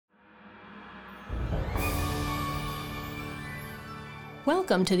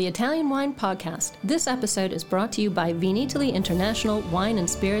Welcome to the Italian Wine Podcast. This episode is brought to you by Vinitaly International Wine and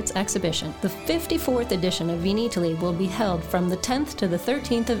Spirits Exhibition. The 54th edition of Vinitaly will be held from the 10th to the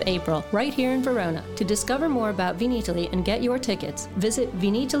 13th of April, right here in Verona. To discover more about Vinitaly and get your tickets, visit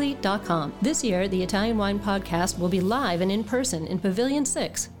vinitaly.com. This year, the Italian Wine Podcast will be live and in person in Pavilion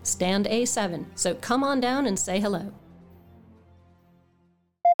 6, Stand A7. So come on down and say hello.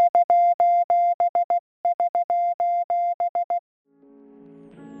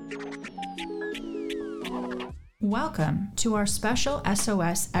 Welcome to our special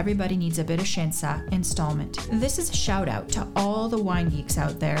SOS Everybody Needs a Bit of Scienza installment. This is a shout out to all the wine geeks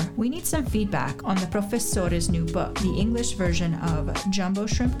out there. We need some feedback on the Professore's new book, the English version of Jumbo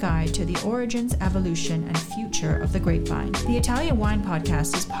Shrimp Guide to the Origins, Evolution, and Future of the Grapevine. The Italian Wine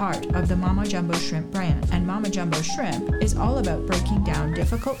Podcast is part of the Mama Jumbo Shrimp brand, and Mama Jumbo Shrimp is all about breaking down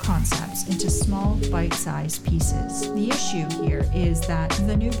difficult concepts into small, bite-sized pieces. The issue here is that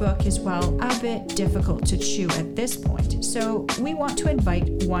the new book is, well, a bit difficult to chew at this point, so we want to invite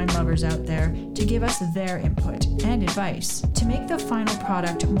wine lovers out there to give us their input and advice to make the final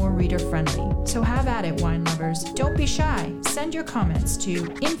product more reader-friendly. So have at it, wine lovers. Don't be shy. Send your comments to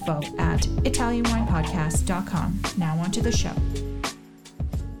info@italianwinepodcast.com. Now on to the show.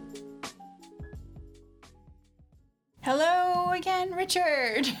 Hello again,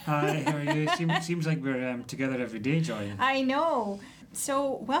 Richard. Hi, how are you? Seems like we're together every day, Joy. I know.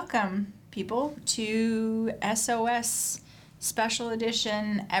 So welcome, people, to SOS Special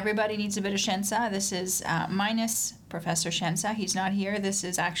Edition. Everybody Needs a Bit of Scienza. This is minus Professor Scienza. He's not here. This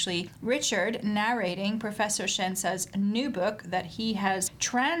is actually Richard narrating Professor Scienza's new book that he has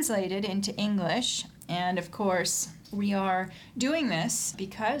translated into English. And of course, we are doing this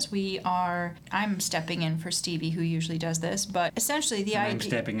because I'm stepping in for Stevie, who usually does this, but essentially the idea... I'm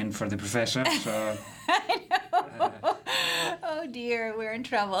stepping in for the professor, so... I know. Oh dear, we're in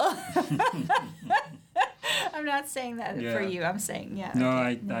trouble. I'm not saying that for you. I'm saying, No,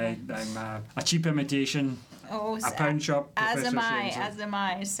 okay. I'm a cheap imitation. Oh, a pound shop. As am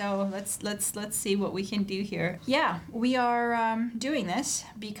I. So let's see what we can do here. Yeah, we are doing this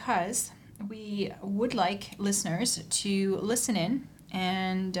because we would like listeners to listen in,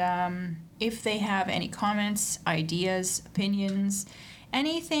 and if they have any comments, ideas, opinions,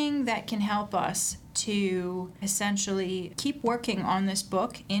 anything that can help us to essentially keep working on this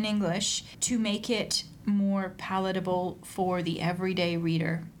book in English to make it more palatable for the everyday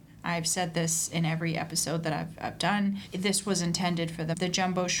reader. I've said this in every episode that I've done. This was intended for the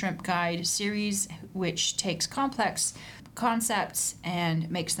Jumbo Shrimp Guide series, which takes complex concepts and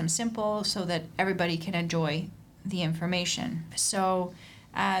makes them simple so that everybody can enjoy the information. So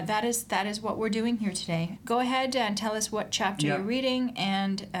that is what we're doing here today. Go ahead and tell us what chapter you're reading,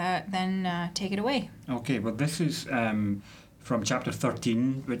 and then take it away. Okay, well, this is from chapter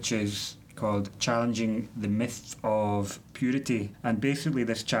 13, which is called Challenging the Myth of Purity. And basically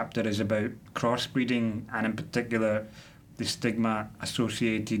this chapter is about crossbreeding, and in particular the stigma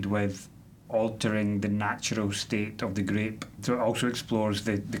associated with altering the natural state of the grape. So it also explores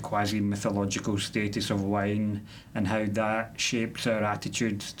the quasi-mythological status of wine and how that shapes our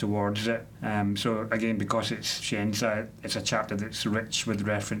attitudes towards it. So again, because it's Scienza, it's a chapter that's rich with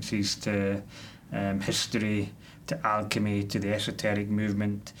references to history, to alchemy, to the esoteric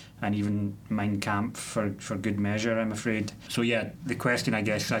movement, and even Mein Kampf for good measure, I'm afraid. So yeah, the question, I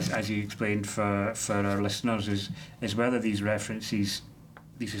guess, as you explained for our listeners, is whether these references,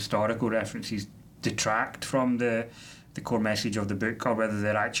 these historical references, detract from the core message of the book, or whether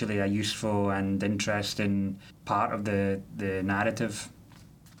they're actually a useful and interesting part of the narrative.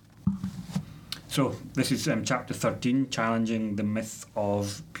 So this is chapter 13, Challenging the Myth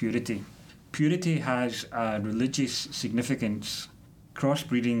of Purity. Purity has a religious significance.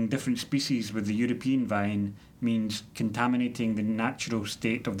 Crossbreeding different species with the European vine means contaminating the natural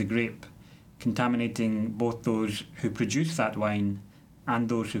state of the grape, contaminating both those who produce that wine and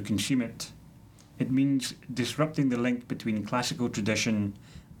those who consume it. It means disrupting the link between classical tradition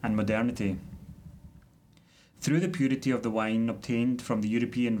and modernity. Through the purity of the wine obtained from the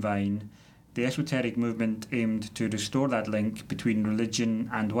European vine, the esoteric movement aimed to restore that link between religion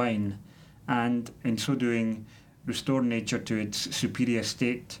and wine, and in so doing, restore nature to its superior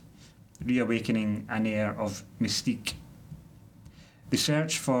state, reawakening an air of mystique. The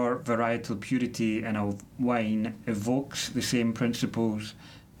search for varietal purity in a wine evokes the same principles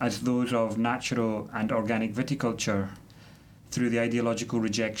as those of natural and organic viticulture, through the ideological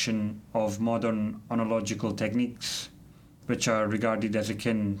rejection of modern oenological techniques, which are regarded as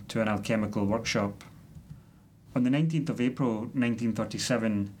akin to an alchemical workshop. On the 19th of April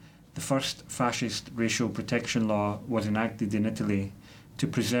 1937, the first fascist racial protection law was enacted in Italy, to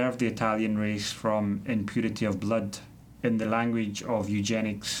preserve the Italian race from impurity of blood. In the language of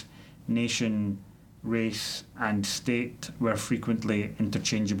eugenics, nation, race and state were frequently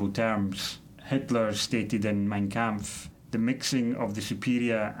interchangeable terms. Hitler stated in Mein Kampf, "The mixing of the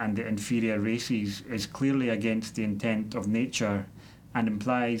superior and the inferior races is clearly against the intent of nature and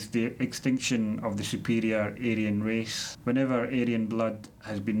implies the extinction of the superior Aryan race. Whenever Aryan blood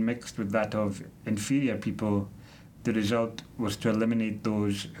has been mixed with that of inferior people, the result was to eliminate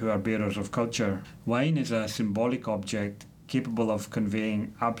those who are bearers of culture." Wine is a symbolic object capable of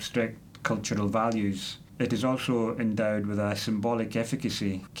conveying abstract cultural values. It is also endowed with a symbolic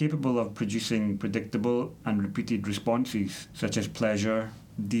efficacy, capable of producing predictable and repeated responses, such as pleasure,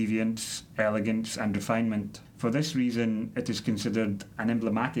 deviance, elegance, and refinement. For this reason, it is considered an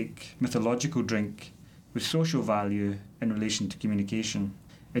emblematic, mythological drink with social value in relation to communication.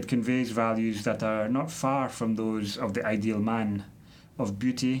 It conveys values that are not far from those of the ideal man, of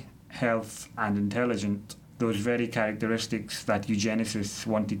beauty, health, and intelligence, those very characteristics that eugenicists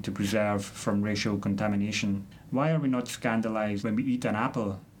wanted to preserve from racial contamination. Why are we not scandalized when we eat an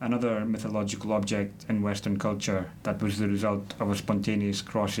apple, another mythological object in Western culture that was the result of a spontaneous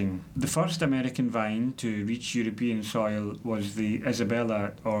crossing? The first American vine to reach European soil was the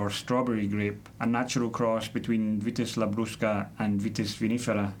Isabella or strawberry grape, a natural cross between Vitis labrusca and Vitis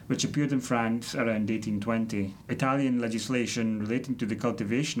vinifera, which appeared in France around 1820. Italian legislation relating to the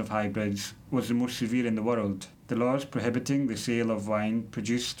cultivation of hybrids was the most severe in the world. The laws prohibiting the sale of wine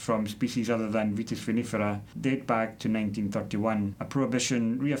produced from species other than Vitis vinifera date back to 1931, a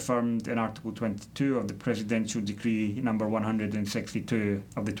prohibition reaffirmed in Article 22 of the Presidential Decree No. 162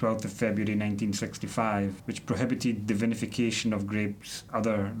 of the 12th of February 1965, which prohibited the vinification of grapes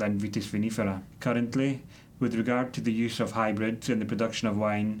other than Vitis vinifera. Currently, with regard to the use of hybrids in the production of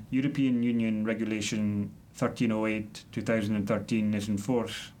wine, European Union Regulation 1308/2013 is in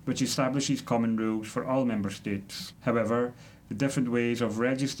force, which establishes common rules for all member states. However, the different ways of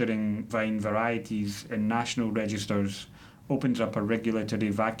registering vine varieties in national registers opens up a regulatory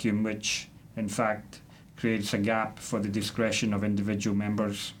vacuum which, in fact, creates a gap for the discretion of individual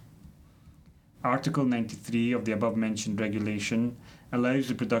members. Article 93 of the above-mentioned regulation allows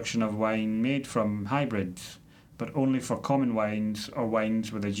the production of wine made from hybrids, but only for common wines or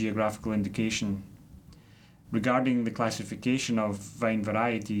wines with a geographical indication. Regarding the classification of vine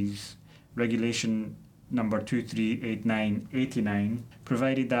varieties, Regulation No. 2389/89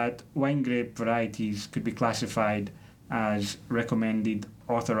 provided that wine grape varieties could be classified as recommended,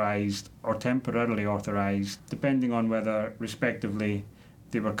 authorised, or temporarily authorised, depending on whether, respectively,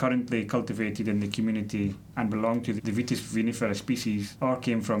 they were currently cultivated in the community and belonged to the Vitis vinifera species or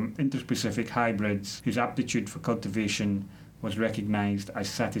came from interspecific hybrids whose aptitude for cultivation was recognised as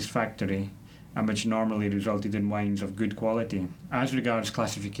satisfactory, and which normally resulted in wines of good quality. As regards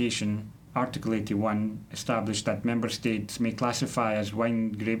classification, Article 81 established that member states may classify as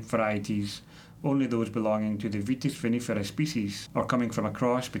wine grape varieties only those belonging to the Vitis vinifera species or coming from a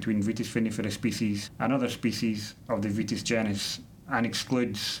cross between Vitis vinifera species and other species of the Vitis genus, and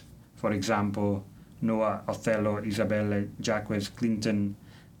excludes, for example, Noah, Othello, Isabella, Jacques, Clinton,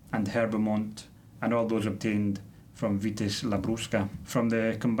 and Herbemont, and all those obtained from Vitis labrusca. From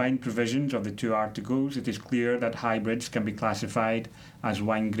the combined provisions of the two articles, it is clear that hybrids can be classified as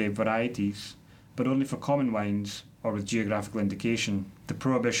wine grape varieties, but only for common wines or with geographical indication. The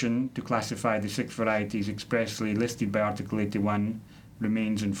prohibition to classify the 6 varieties expressly listed by Article 81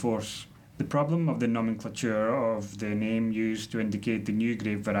 remains in force. The problem of the nomenclature of the name used to indicate the new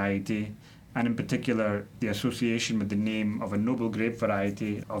grape variety, and in particular the association with the name of a noble grape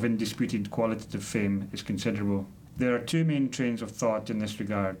variety of indisputed qualitative fame, is considerable. There are 2 main trains of thought in this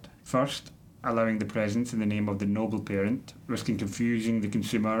regard. First, allowing the presence in the name of the noble parent, risking confusing the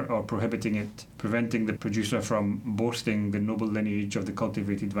consumer or prohibiting it, preventing the producer from boasting the noble lineage of the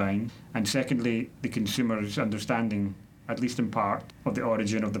cultivated vine. And secondly, the consumer's understanding, at least in part, of the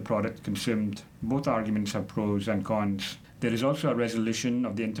origin of the product consumed. Both arguments have pros and cons. There is also a resolution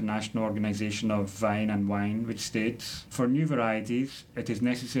of the International Organization of Vine and Wine which states, "For new varieties, it is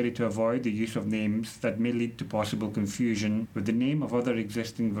necessary to avoid the use of names that may lead to possible confusion with the name of other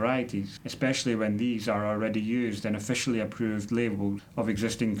existing varieties, especially when these are already used in officially approved labels of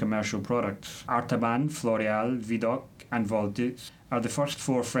existing commercial products. Artaban, Floreal, Vidocq, and Voltis are the first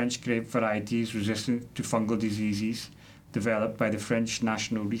 4 French grape varieties resistant to fungal diseases developed by the French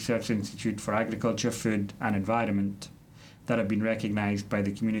National Research Institute for Agriculture, Food and Environment that have been recognised by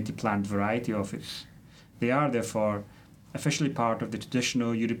the Community Plant Variety Office. They are, therefore, officially part of the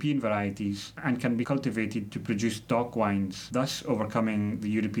traditional European varieties and can be cultivated to produce DOC wines, thus overcoming the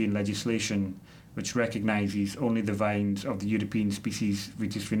European legislation which recognises only the vines of the European species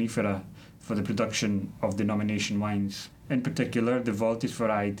Vitis vinifera for the production of denomination wines. In particular, the Valtis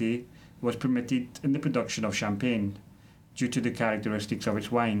variety was permitted in the production of champagne due to the characteristics of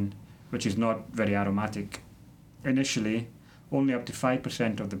its wine, which is not very aromatic. Initially, only up to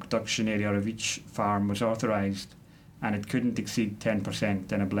 5% of the production area of each farm was authorised, and it couldn't exceed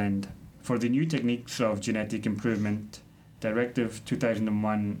 10% in a blend. For the new techniques of genetic improvement, Directive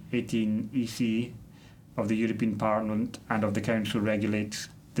 2001/18/EC of the European Parliament and of the Council regulates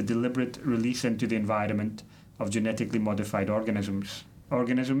the deliberate release into the environment of genetically modified organisms.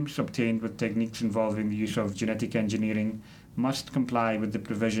 Organisms obtained with techniques involving the use of genetic engineering must comply with the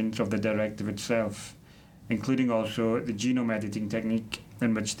provisions of the directive itself, including also the genome editing technique,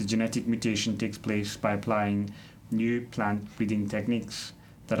 in which the genetic mutation takes place by applying new plant breeding techniques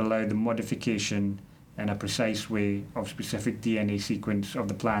that allow the modification in a precise way of specific DNA sequence of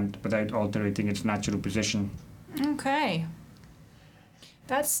the plant without altering its natural position. Okay.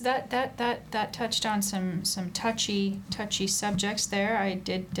 That touched on some touchy subjects there. I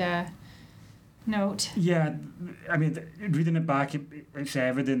did note. Yeah, I mean, reading it back, it's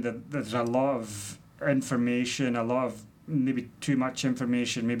evident that there's a lot of information, a lot of maybe too much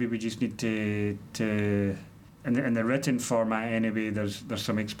information. Maybe we just need to in the written format anyway. There's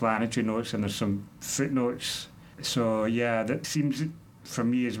some explanatory notes and there's some footnotes. So yeah, that seems for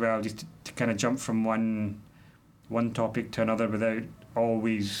me as well just to kind of jump from one topic to another without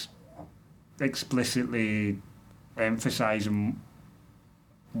always explicitly emphasising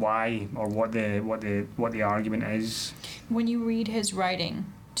why or what the argument is. When you read his writing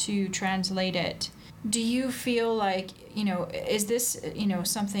to translate it, do you feel like, is this,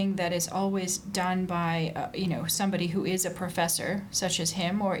 something that is always done by, somebody who is a professor such as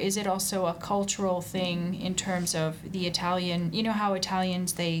him, or is it also a cultural thing in terms of the Italian, how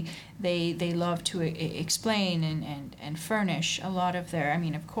Italians, they love to explain and furnish a lot of their,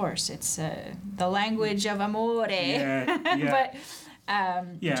 of course, it's the language of amore. Yeah. But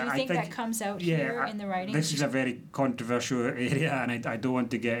do you think that comes out here in the writing? This is a very controversial area, and I don't want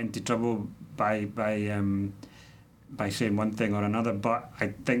to get into trouble by saying one thing or another, but I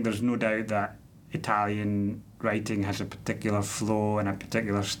think there's no doubt that Italian writing has a particular flow and a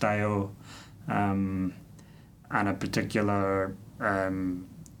particular style and a particular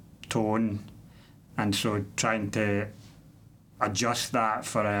tone, and so trying to adjust that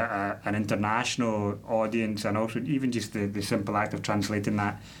for an international audience, and also even just the simple act of translating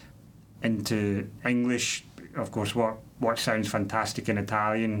that into English. Of course, what sounds fantastic in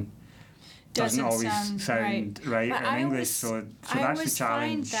Italian doesn't always sound right in English. So that's the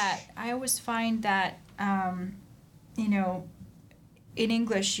challenge. I always find that in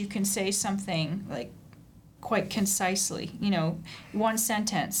English you can say something like quite concisely, one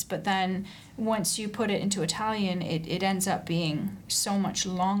sentence, but then once you put it into Italian, it ends up being so much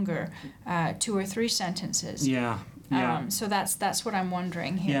longer, 2 or 3 sentences. Yeah. So that's what I'm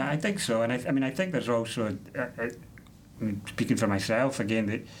wondering here. Yeah, I think so, and I think there's also, speaking for myself again,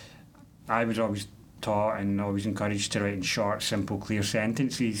 that I was always taught and always encouraged to write in short, simple, clear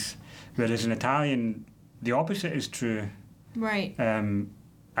sentences, whereas in Italian, the opposite is true. Right. And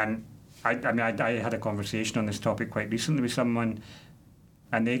I had a conversation on this topic quite recently with someone,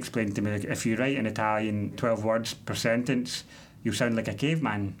 and they explained to me, like, if you write in Italian 12 words per sentence, you sound like a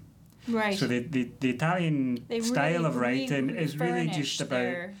caveman. Right. So the Italian style of writing is really just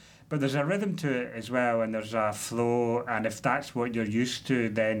about... But there's a rhythm to it as well, and there's a flow, and if that's what you're used to,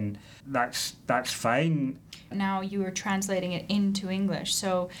 then that's fine. Now you are translating it into English,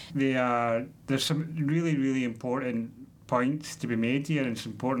 so... There's some really, really important points to be made here, and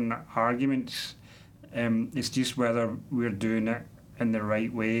some important arguments. It's just whether we're doing it in the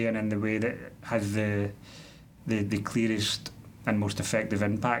right way and in the way that has the clearest and most effective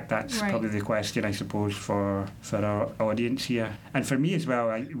impact. That's right. Probably the question, I suppose, for our audience here. And for me as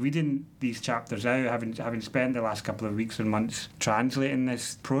well, reading these chapters out, having spent the last couple of weeks and months translating,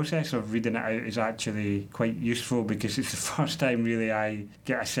 this process of reading it out is actually quite useful, because it's the first time really I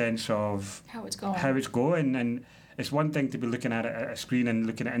get a sense of how it's going. And it's one thing to be looking at it at a screen and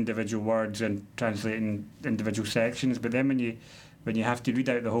looking at individual words and translating individual sections, but then when you have to read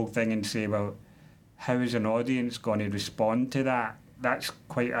out the whole thing and say, well, how is an audience going to respond to that? That's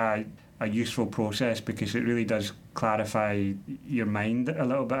quite a useful process, because it really does clarify your mind a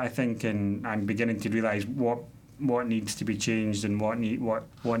little bit, I think, and I'm beginning to realise what needs to be changed and what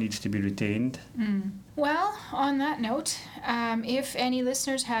needs to be retained. Well, on that note, if any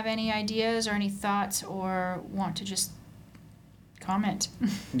listeners have any ideas or any thoughts, or want to just comment.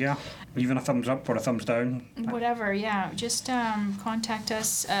 Yeah, even a thumbs up or a thumbs down. Whatever, yeah. Just contact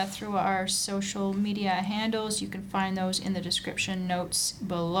us through our social media handles. You can find those in the description notes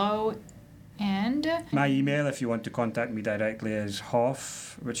below. And my email, if you want to contact me directly, is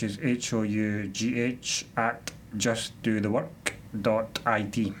Hough, which is HOUGH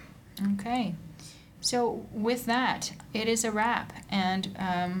 @justdothework.it. Okay. So with that, it is a wrap, and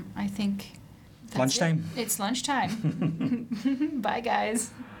I think that's lunchtime. It's lunchtime. Bye, guys.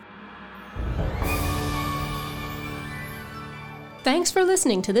 Thanks for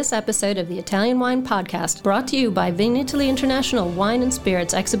listening to this episode of the Italian Wine Podcast, brought to you by Vinitaly International Wine and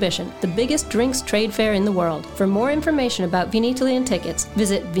Spirits Exhibition, the biggest drinks trade fair in the world. For more information about Vinitaly and tickets,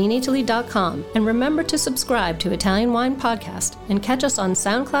 visit vinitaly.com, and remember to subscribe to Italian Wine Podcast and catch us on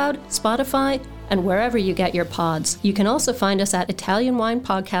SoundCloud, Spotify, and wherever you get your pods. You can also find us at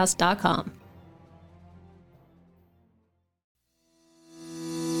italianwinepodcast.com.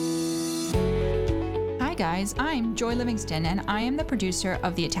 Hi guys, I'm Joy Livingston, and I am the producer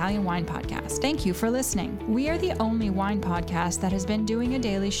of the Italian Wine Podcast. Thank you for listening. We are the only wine podcast that has been doing a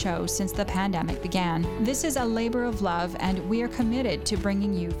daily show since the pandemic began. This is a labor of love, and we are committed to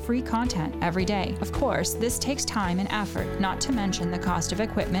bringing you free content every day. Of course, this takes time and effort, not to mention the cost of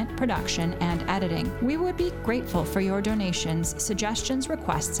equipment, production, and editing. We would be grateful for your donations, suggestions,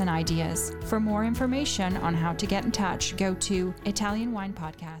 requests, and ideas. For more information on how to get in touch, go to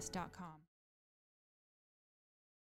italianwinepodcast.com.